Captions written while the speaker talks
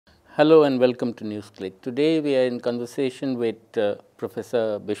Hello and welcome to Newsclick. Today we are in conversation with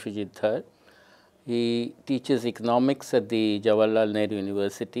Professor Biswajit Dhar. He teaches economics at the Jawaharlal Nehru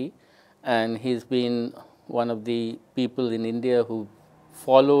University, and he's been one of the people in India who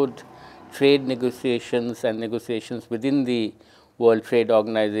followed trade negotiations and negotiations within the World Trade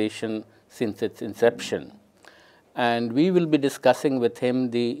Organization since its inception. And we will be discussing with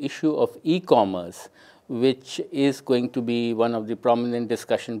him the issue of e-commerce, which is going to be one of the prominent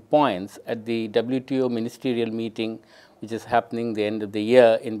discussion points at the WTO Ministerial meeting, which is happening the end of the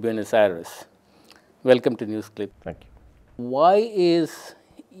year in Buenos Aires. Welcome to Newsclick. Thank you. Why is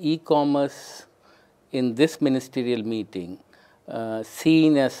e-commerce in this ministerial meeting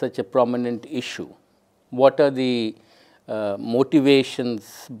seen as such a prominent issue? What are the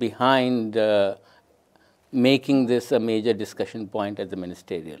motivations behind making this a major discussion point at the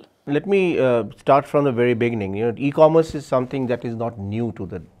ministerial? Let me start from the very beginning. E-commerce is something that is not new to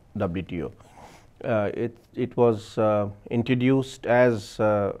the WTO. It was introduced as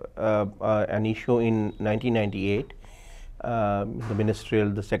an issue in 1998,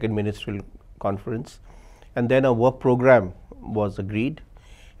 the second ministerial conference, and then a work program was agreed.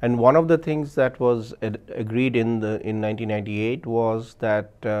 And one of the things that was agreed in 1998 was that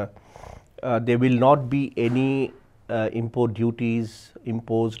there will not be any import duties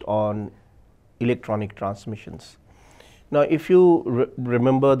imposed on electronic transmissions. Now, if you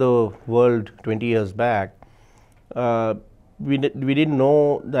remember the world 20 years back, we didn't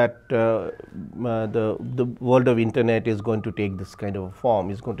know that the world of internet is going to take this kind of a form.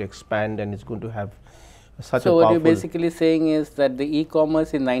 It's going to expand and it's going to have such a powerful. So what you're basically saying is that the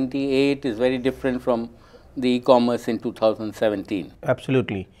e-commerce in 98 is very different from the e-commerce in 2017.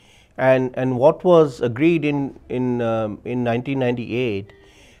 Absolutely. And what was agreed in 1998,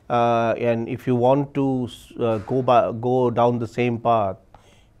 and if you want to go down the same path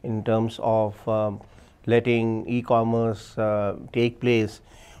in terms of letting e-commerce take place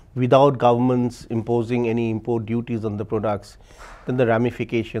without governments imposing any import duties on the products, then the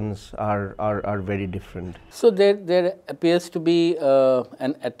ramifications are very different. So there appears to be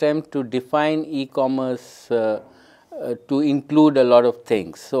an attempt to define e-commerce to include a lot of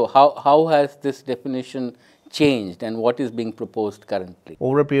things. So how has this definition changed and what is being proposed currently?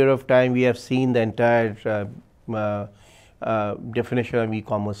 Over a period of time, we have seen the entire definition of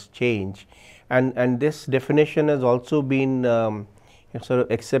e-commerce change, and this definition has also been sort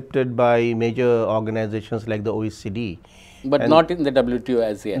of accepted by major organizations like the OECD. But not in the WTO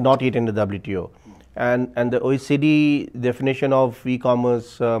as yet. Not yet in the WTO. And the OECD definition of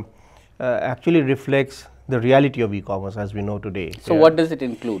e-commerce actually reflects the reality of e-commerce as we know today. So what does it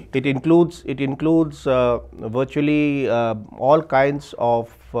include? It includes virtually all kinds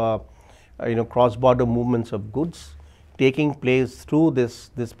of cross-border movements of goods taking place through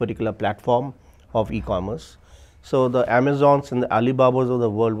this particular platform of e-commerce. So the Amazons and the Alibabas of the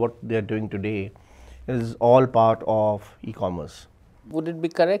world, what they are doing today is all part of e-commerce. Would it be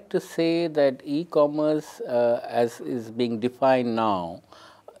correct to say that e-commerce as is being defined now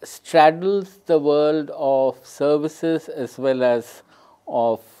straddles the world of services as well as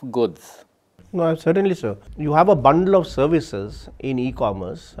of goods? No, certainly so. You have a bundle of services in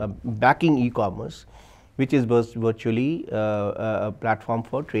e-commerce, backing e-commerce, which is virtually a platform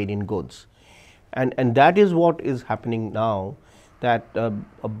for trade in goods. And that is what is happening now, that a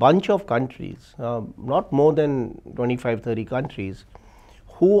bunch of countries, not more than 25-30 countries,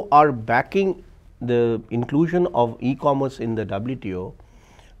 who are backing the inclusion of e-commerce in the WTO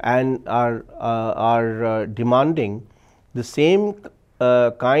and are demanding the same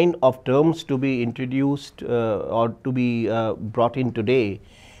kind of terms to be introduced or to be brought in today,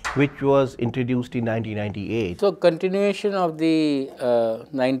 which was introduced in 1998. So continuation of the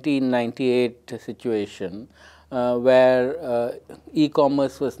 1998 situation where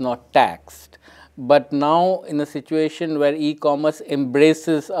e-commerce was not taxed, but now in a situation where e-commerce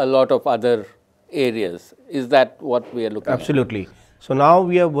embraces a lot of other areas. Is that what we are looking at? Absolutely. So now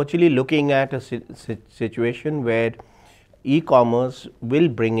we are virtually looking at a situation where e-commerce will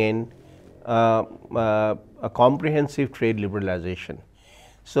bring in a comprehensive trade liberalization.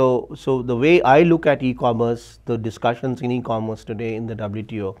 So the way I look at e-commerce, the discussions in e-commerce today in the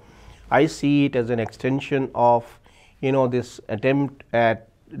WTO, I see it as an extension of this attempt at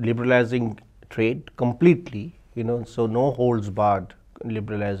liberalizing trade completely, so no holds barred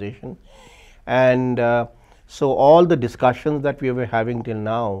liberalization. And so all the discussions that we were having till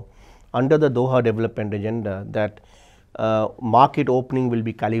now under the Doha Development Agenda, that market opening will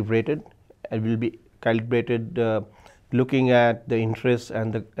be calibrated and will be calibrated looking at the interests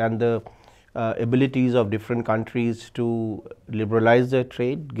and the abilities of different countries to liberalize their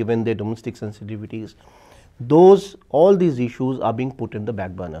trade given their domestic sensitivities. All these issues are being put in the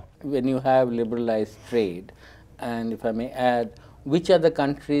back burner. When you have liberalized trade, and if I may add, which are the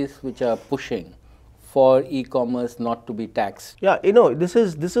countries which are pushing for e-commerce not to be taxed? Yeah, this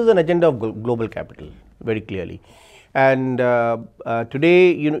is an agenda of global capital very clearly, and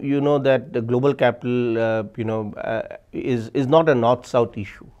today you know that the global capital is not a north-south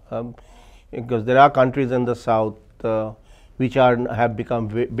issue, because there are countries in the south which have become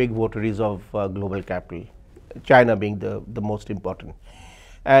big votaries of global capital, China being the most important,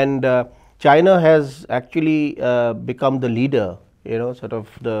 and China has actually become the leader, sort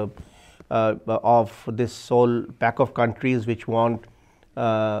of of this whole pack of countries which want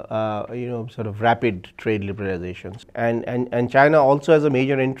sort of rapid trade liberalizations, and China also has a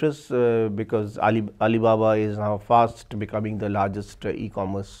major interest because Alibaba is now fast becoming the largest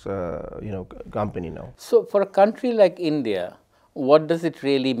e-commerce company now. So, for a country like India, what does it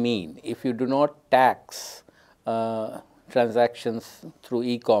really mean if you do not tax transactions through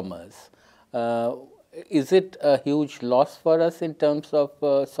e-commerce? Is it a huge loss for us in terms of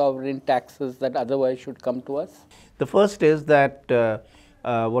sovereign taxes that otherwise should come to us? The first is that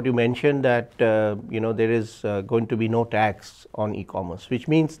what you mentioned, that there is going to be no tax on e-commerce, which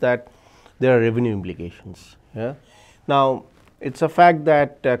means that there are revenue implications. Yeah? Now, it's a fact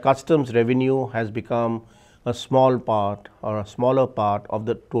that customs revenue has become a small part or a smaller part of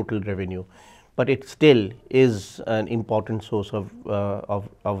the total revenue, but it still is an important source of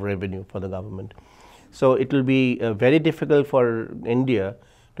revenue for the government. So, it will be very difficult for India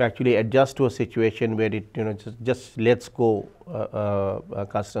to actually adjust to a situation where it just lets go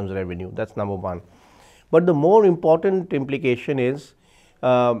customs revenue. That's number one. But the more important implication is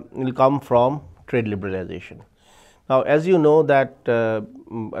will come from trade liberalization. Now, as you know that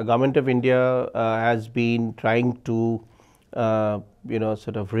Government of India has been trying to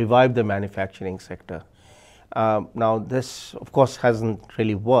sort of revive the manufacturing sector. Now, this of course hasn't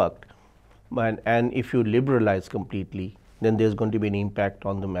really worked, and if you liberalize completely, then there is going to be an impact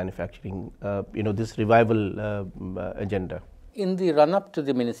on the manufacturing, this revival agenda. In the run up to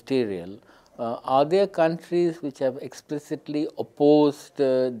the ministerial, are there countries which have explicitly opposed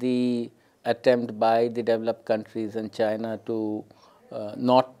the attempt by the developed countries and China to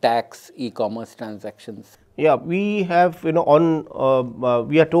not tax e-commerce transactions? Yeah, we have, we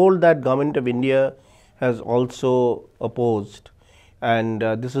are told that Government of India has also opposed, and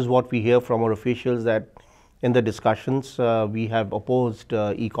this is what we hear from our officials, that in the discussions we have opposed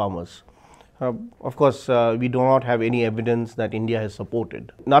e-commerce. Of course, we do not have any evidence that India has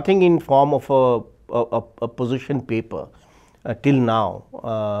supported. Nothing in form of a position paper till now.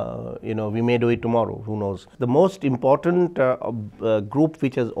 We may do it tomorrow, who knows. The most important group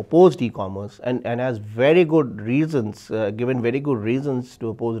which has opposed e-commerce and has very good reasons, given very good reasons to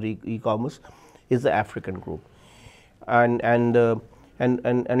oppose e-commerce, is the African group. And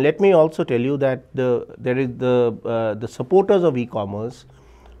let me also tell you that the supporters of e-commerce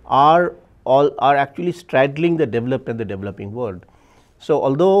are actually straddling the developed and the developing world. So,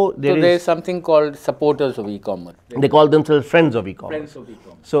 although there is something called supporters of e-commerce. They call themselves friends of e-commerce. Friends of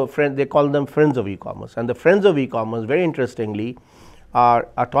e-commerce. So, they call them friends of e-commerce, and the friends of e-commerce, very interestingly, are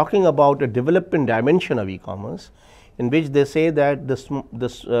talking about a development dimension of e-commerce, in which they say that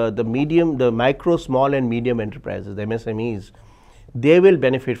the micro, small and medium enterprises, the MSMEs, they will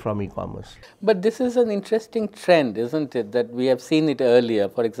benefit from e-commerce. But this is an interesting trend, isn't it, that we have seen it earlier,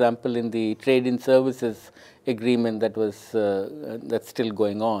 for example, in the trade in services agreement that was that's still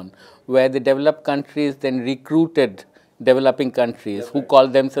going on, where the developed countries then recruited developing countries who call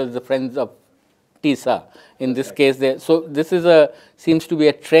themselves the friends of TISA. In this case, so this seems to be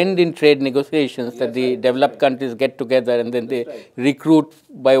a trend in trade negotiations, that the developed countries get together and then they recruit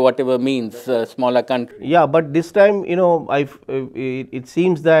by whatever means smaller countries. Yeah, but this time, it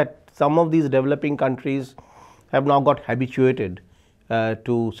seems that some of these developing countries have now got habituated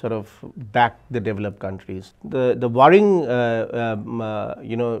to sort of back the developed countries. The worrying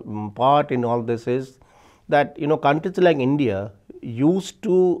part in all this is that countries like India used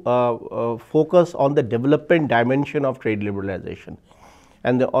to focus on the development dimension of trade liberalization,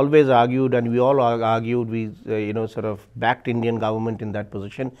 and they always argued, and we all argued, we sort of backed Indian government in that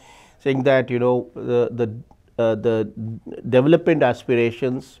position, saying that the development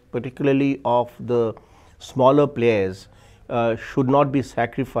aspirations, particularly of the smaller players, should not be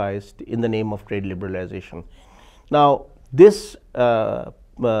sacrificed in the name of trade liberalization. Now, this platform,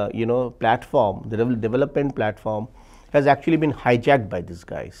 the development platform, has actually been hijacked by these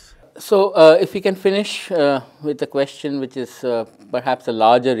guys. So, if we can finish with a question which is perhaps a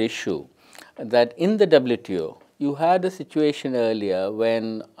larger issue, that in the WTO, you had a situation earlier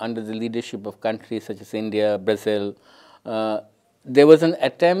when, under the leadership of countries such as India, Brazil, there was an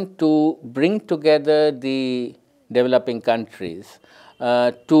attempt to bring together the developing countries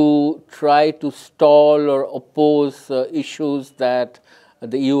to try to stall or oppose issues that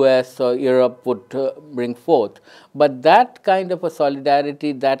the US or Europe would bring forth. But that kind of a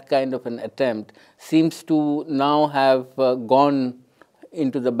solidarity, that kind of an attempt seems to now have gone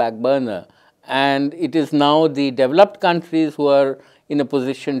into the back burner, and it is now the developed countries who are in a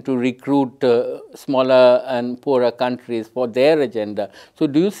position to recruit smaller and poorer countries for their agenda. So,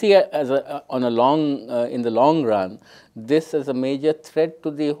 do you see as in the long run, this as a major threat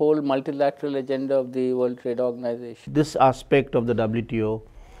to the whole multilateral agenda of the World Trade Organization? This aspect of the WTO,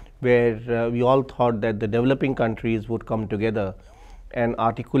 where we all thought that the developing countries would come together and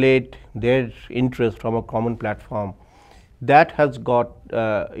articulate their interest from a common platform, that has got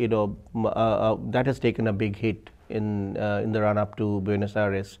that has taken a big hit in the run up to Buenos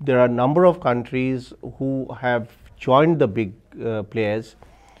Aires. There are a number of countries who have joined the big players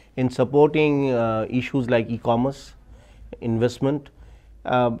in supporting issues like e-commerce, investment,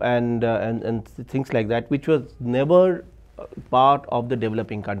 and things like that, which was never part of the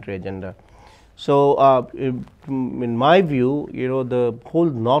developing country agenda. So, in my view, the whole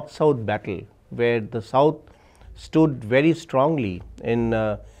North-South battle, where the South stood very strongly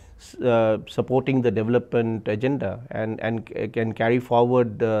in supporting the development agenda and can carry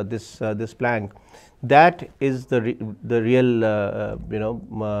forward this plank, that is the real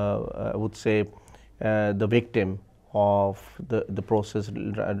I would say the victim of the process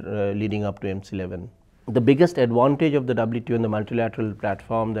leading up to MC11. The biggest advantage of the WTO and the multilateral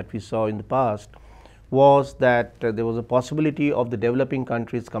platform that we saw in the past was that there was a possibility of the developing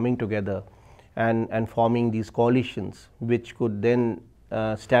countries coming together and forming these coalitions, which could then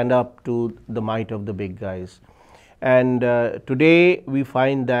stand up to the might of the big guys. And today we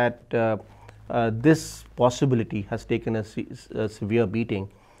find that this possibility has taken a severe beating,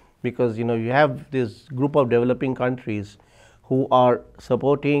 because you have this group of developing countries who are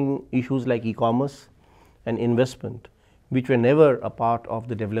supporting issues like e-commerce and investment, which were never a part of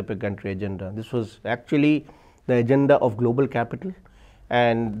the developing country agenda. This was actually the agenda of global capital,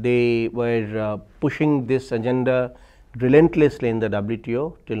 and they were pushing this agenda relentlessly in the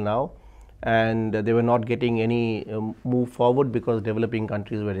WTO till now, and they were not getting any move forward because developing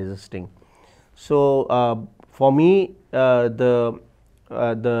countries were resisting. So, for me, the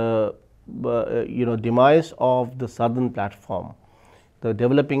demise of the southern platform,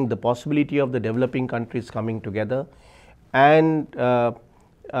 the possibility of the developing countries coming together and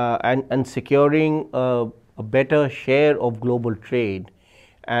securing a better share of global trade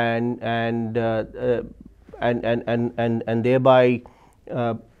and thereby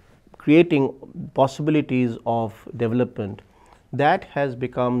creating possibilities of development, that has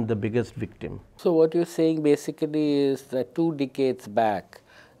become the biggest victim. So, what you are saying basically is that 2 decades back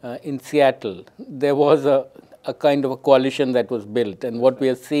in Seattle, there was a kind of a coalition that was built, and what we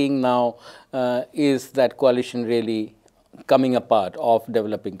are seeing now is that coalition really coming apart of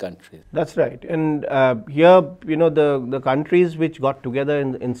developing countries. That's right. And here, the countries which got together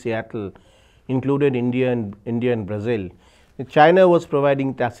in Seattle included India and Brazil. China was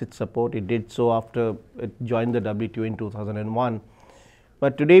providing tacit support. It did so after it joined the WTO in 2001.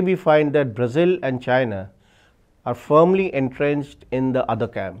 But today we find that Brazil and China are firmly entrenched in the other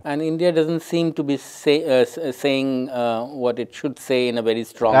camp. And India doesn't seem to be saying what it should say in a very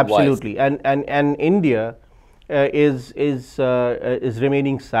strong Absolutely. voice. And India is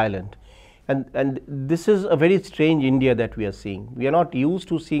remaining silent. And this is a very strange India that we are seeing. We are not used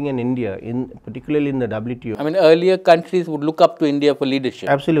to seeing an India, particularly in the WTO. I mean, earlier countries would look up to India for leadership.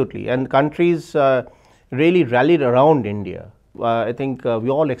 Absolutely, and countries really rallied around India. I think we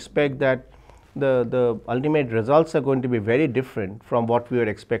all expect that the ultimate results are going to be very different from what we were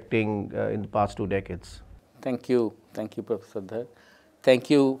expecting in the past 2 decades. Thank you, Professor Dhar. Thank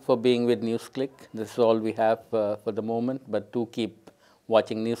you for being with Newsclick. This is all we have for the moment, but do keep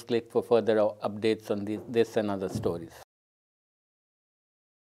watching Newsclick for further updates on this and other stories.